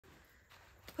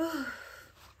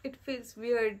It feels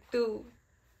weird to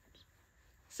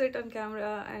sit on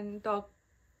camera and talk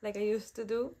like I used to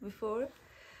do before.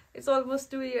 It's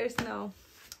almost 2 years now,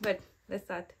 but let's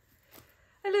start.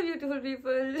 Hello beautiful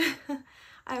people.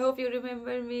 I hope you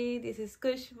remember me. This is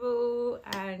Kushbu,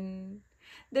 and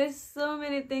there's so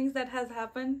many things that have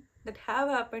happened.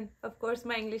 Of course,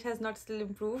 my English has not still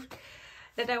improved,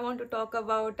 that I want to talk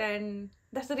about, and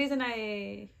that's the reason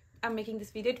I'm making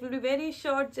this video. It will be very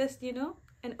short, just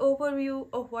an overview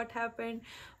of what happened,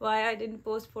 why I didn't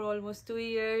post for almost 2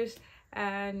 years,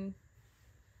 and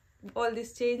all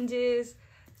these changes.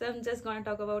 So I'm just gonna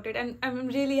talk about it, and I'm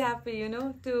really happy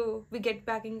to be get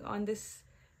back on this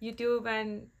YouTube.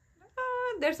 And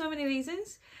there's so many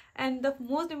reasons, and the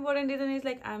most important reason is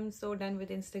like I'm so done with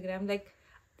Instagram. Like,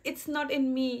 it's not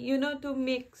in me to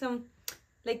make some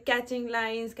like catching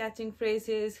lines, catching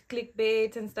phrases,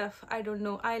 clickbaits and stuff. I don't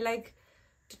know, I like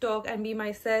to talk and be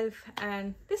myself,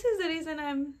 and this is the reason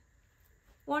I'm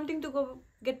wanting to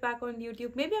get back on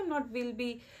YouTube. Maybe I'm not will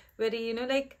be very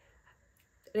like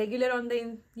regular on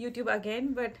the YouTube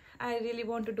again, but I really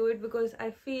want to do it because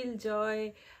I feel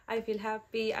joy, I feel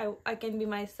happy, I can be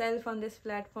myself on this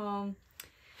platform.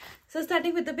 So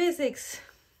starting with the basics.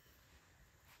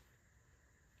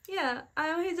 Yeah, I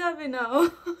am Hijabi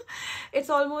now. It's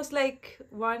almost like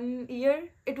 1 year.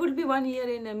 It would be 1 year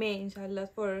in May, inshallah,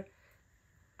 for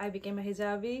I became a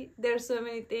Hijabi. There are so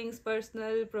many things,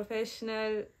 personal,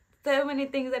 professional, so many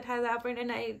things that has happened,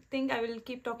 and I think I will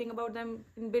keep talking about them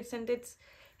in bits and bits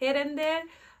here and there.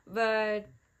 But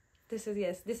this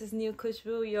is new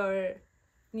Kushbu, your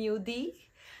new D,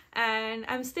 and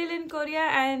I'm still in Korea,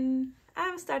 and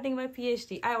I'm starting my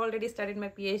PhD. I already started my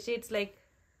PhD. It's like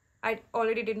I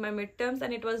already did my midterms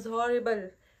and it was horrible,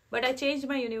 but I changed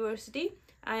my university.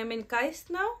 I am in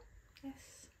KAIST now.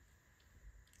 Yes.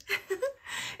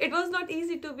 It was not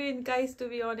easy to be in KAIST, to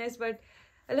be honest, but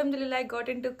alhamdulillah I got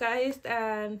into KAIST,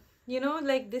 and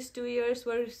like these 2 years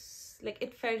were like,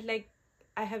 it felt like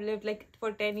I have lived like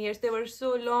for 10 years. They were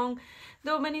so long,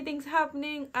 so many things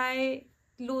happening. I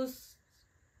lose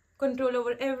control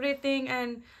over everything,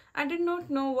 and I did not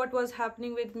know what was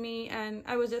happening with me, and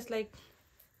I was just like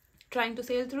trying to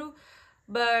sail through.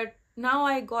 But now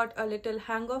I got a little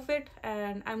hang of it,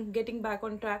 and I'm getting back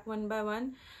on track one by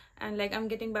one, and like I'm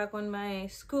getting back on my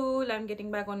school, I'm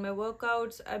getting back on my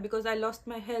workouts, because I lost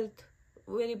my health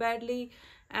very badly,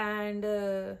 and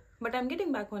but I'm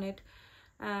getting back on it.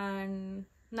 And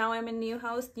now I'm in new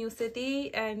house, new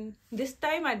city, and this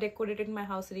time I decorated my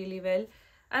house really well.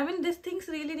 I mean, these things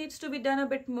really needs to be done a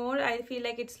bit more. I feel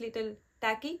like it's little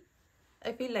tacky,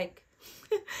 I feel like.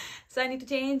 So I need to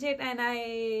change it, and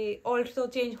I also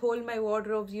change whole my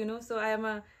wardrobes, so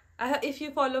if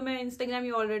you follow my Instagram,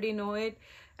 you already know it,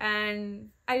 and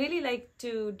I really like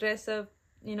to dress up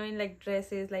in like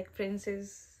dresses like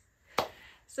princess.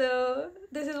 So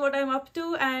this is what I'm up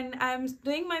to, and I'm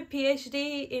doing my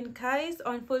PhD in KAIST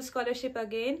on full scholarship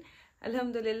again,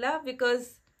 alhamdulillah,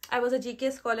 because I was a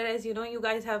GKS Scholar, as you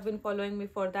guys have been following me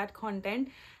for that content.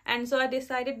 And so I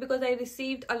decided, because I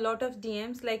received a lot of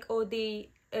DMs like, oh,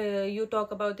 you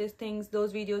talk about these things,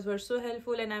 those videos were so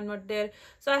helpful, and I'm not there.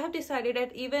 So I have decided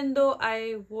that even though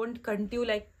I won't continue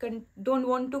don't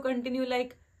want to continue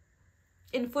like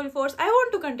in full force, I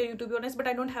want to continue, to be honest, but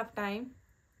I don't have time.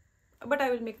 But I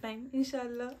will make time,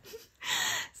 inshallah.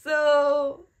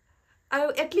 So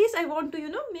at least I want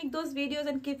to make those videos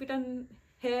and keep it on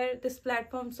here, this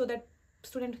platform, so that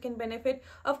students can benefit.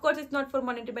 Of course, it's not for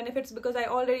monetary benefits, because I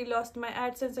already lost my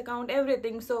AdSense account,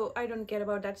 everything, so I don't care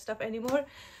about that stuff anymore.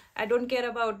 I don't care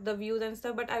about the views and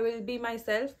stuff, but I will be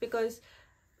myself, because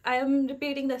I am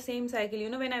repeating the same cycle.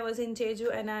 When I was in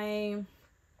Jeju and I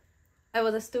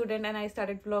was a student and I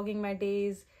started vlogging my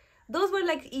days, those were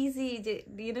like easy,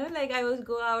 like I would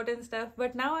go out and stuff.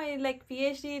 But now I like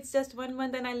PhD, it's just 1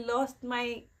 month and I lost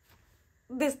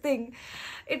this thing.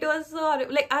 It was so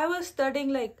horrible. Like, I was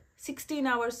studying like 16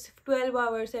 hours, 12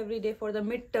 hours every day for the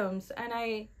midterms, and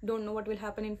I don't know what will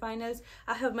happen in finals.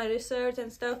 I have my research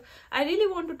and stuff. I really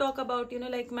want to talk about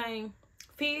like my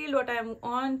field, what I'm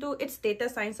on to. It's data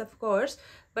science, of course,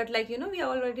 but like we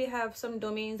already have some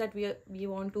domains that we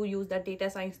want to use that data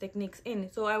science techniques in.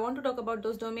 So I want to talk about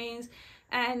those domains,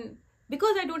 and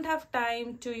because I don't have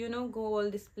time to go all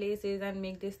these places and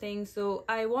make these things, so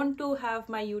I want to have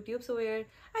my YouTube, so where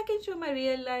I can show my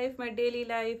real life, my daily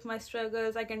life, my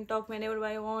struggles. I can talk whenever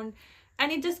I want,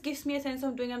 and it just gives me a sense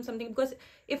of doing something. Because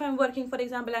if I'm working, for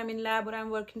example, I'm in lab, or I'm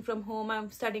working from home, I'm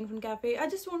studying from cafe, I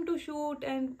just want to shoot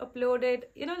and upload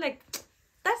it, like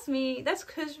that's me, that's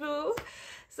Khushbu.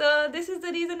 So this is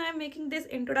the reason I'm making this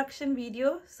introduction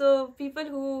video. So people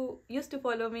who used to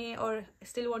follow me or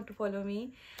still want to follow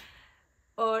me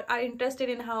or are interested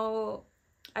in how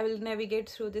I will navigate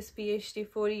through this PhD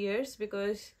 4 years,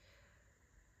 because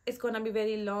it's gonna be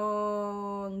very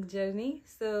long journey.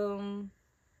 So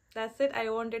that's it. I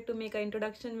wanted to make an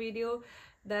introduction video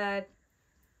that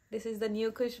this is the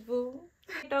new Khushbu.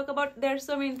 I talk about, there are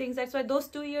so many things. That's why those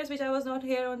 2 years which I was not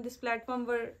here on this platform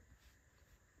were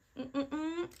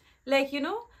like, you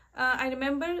know, I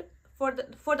remember for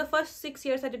the first 6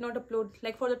 years I did not upload.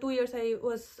 Like for the 2 years I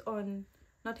was on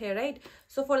not here, right?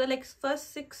 So for the like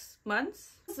first 6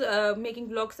 months making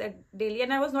vlogs at daily,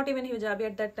 and I was not even hijabi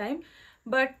at that time.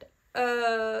 But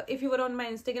if you were on my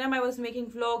Instagram, I was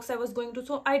making vlogs. I was going to,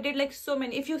 so I did like so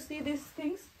many. If you see these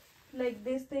things, like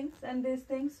these things and these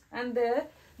things and there,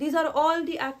 these are all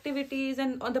the activities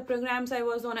and on the programs I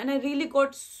was on, and I really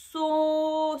got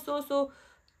so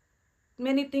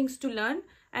many things to learn.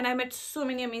 And I met so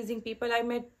many amazing people. I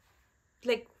met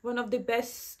like one of the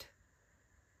best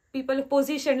people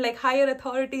positioned, like higher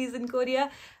authorities in Korea.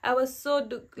 I was so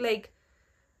like,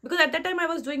 because at that time I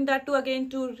was doing that too, again,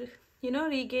 to, you know,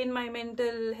 regain my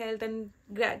mental health and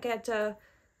catch a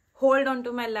hold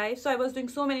onto my life. So I was doing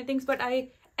so many things, but I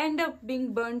end up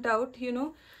being burnt out, you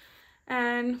know.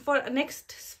 And for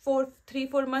next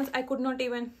 3-4 months I could not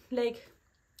even like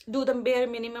do the bare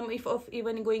minimum of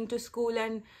even going to school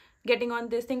and getting on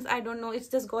these things. I don't know, it's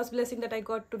just God's blessing that I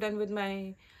got to done with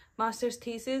my master's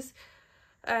thesis.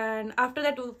 And after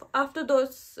that, after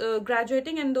those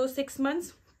graduating and those 6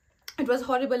 months, it was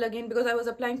horrible again, because I was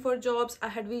applying for jobs. I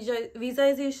had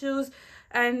visa issues,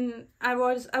 and I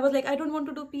was like, I don't want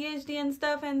to do PhD and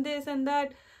stuff and this and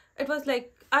that. It was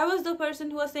like, I was the person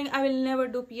who was saying I will never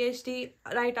do PhD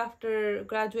right after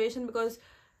graduation, because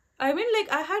I mean,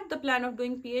 like, I had the plan of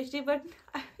doing PhD, but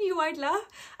you might laugh,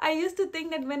 I used to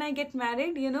think that when I get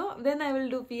married, you know, then I will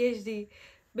do PhD,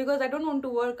 because I don't want to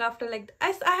work after, like,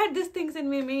 I had these things in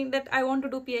me that I want to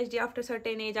do PhD after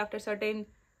certain age, after certain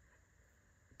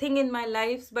thing in my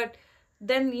life. But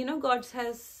then, you know, God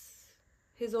has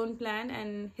his own plan,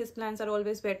 and his plans are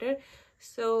always better.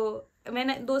 So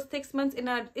when those 6 months, in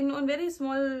very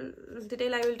small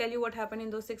detail, I will tell you what happened in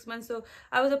those 6 months. So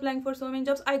I was applying for so many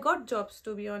jobs. I got jobs,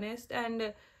 to be honest,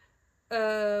 and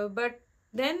but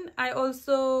then I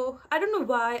also, I don't know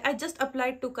why, I just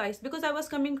applied to KAIST, because I was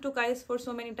coming to KAIST for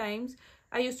so many times.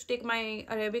 I used to take my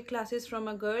Arabic classes from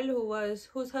a girl who was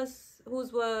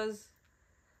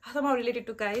somehow related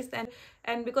to KAIST,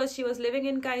 and because she was living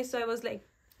in KAIST, so I was like,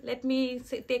 let me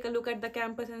take a look at the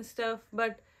campus and stuff.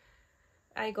 But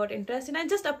I got interested, I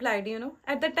just applied, you know,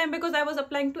 at that time, because I was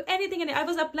applying to anything, and I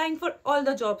was applying for all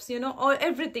the jobs, you know, or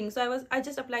everything. So I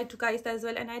just applied to KAIST as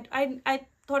well. And I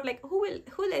thought, like, who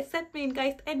will accept me in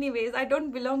KAIST anyways? I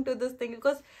don't belong to this thing,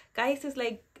 because KAIST is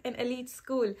like an elite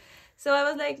school. So I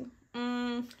was like,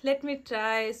 let me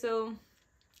try. So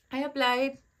I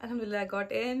applied. Alhamdulillah, I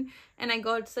got in, and I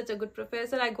got such a good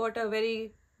professor. I got a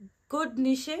very good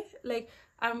niche. Like,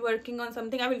 I'm working on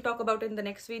something I will talk about in the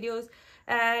next videos.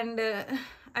 And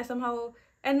I somehow,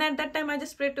 and at that time I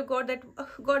just prayed to God that, oh,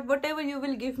 God, whatever you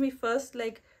will give me first,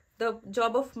 like the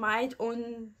job of my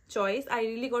own choice. I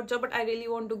really got job, but I really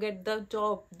want to get the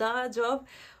job,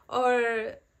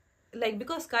 or like,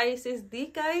 because KAIST is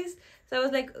the KAIST. So I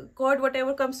was like, God,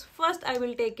 whatever comes first, I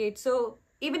will take it. So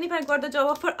even if I got the job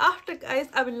offer after KAIST,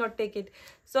 I will not take it.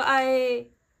 So I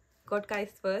got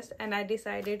KAIST first, and I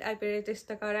decided, I paid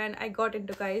istakara, and I got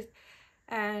into KAIST.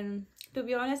 And to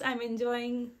be honest, I'm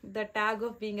enjoying the tag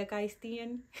of being a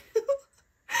KAISTian.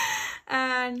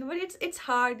 But it's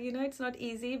hard, you know, it's not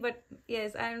easy, but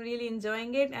yes, I'm really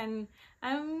enjoying it, and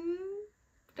I'm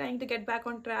trying to get back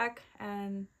on track,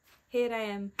 and here I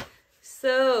am.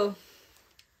 So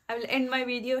I will end my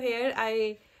video here.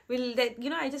 I will, you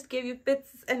know, I just gave you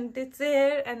bits and bits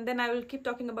here, and then I will keep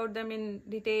talking about them in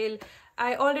detail.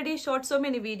 I already shot so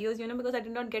many videos, you know, because I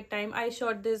did not get time. I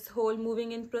shot this whole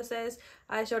moving in process.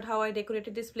 I shot how I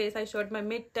decorated this place. I shot my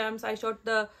midterms. I shot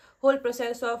the whole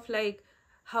process of like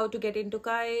how to get into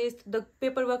KAIST, the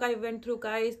paperwork I went through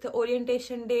KAIST, the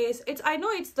orientation days. I know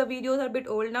the videos are a bit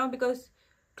old now, because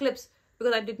clips,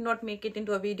 because I did not make it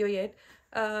into a video yet.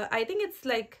 I think it's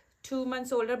like 2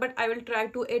 months older, but I will try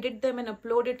to edit them and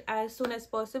upload it as soon as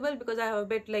possible, because I have a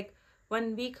bit like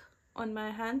 1 week on my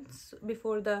hands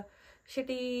before the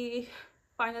shitty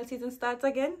final season starts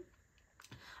again.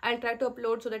 I'll try to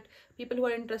upload so that people who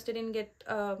are interested in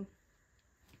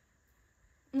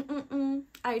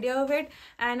idea of it.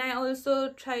 And I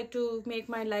also try to make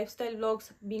my lifestyle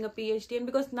vlogs being a PhD, and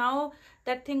because now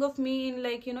that thing of me in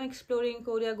like, you know, exploring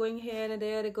Korea, going here and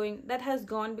there, going, that has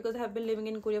gone, because I have been living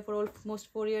in Korea for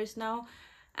almost 4 years now.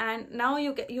 And now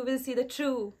you will see the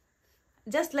true,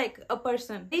 just like a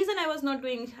person. The reason I was not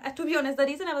doing, to be honest, the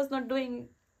reason I was not doing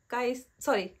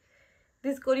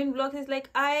this Korean vlogs is like,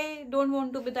 I don't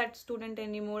want to be that student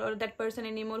anymore, or that person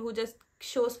anymore who just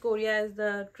shows Korea as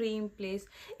the dream place.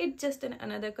 It's just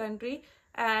another country,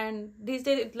 and these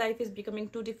days life is becoming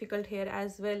too difficult here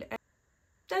as well. And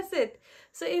that's it.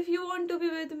 So if you want to be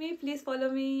with me, please follow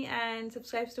me and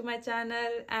subscribe to my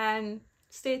channel, and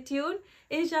stay tuned.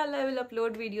 Inshallah, I will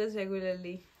upload videos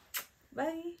regularly.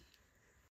 Bye.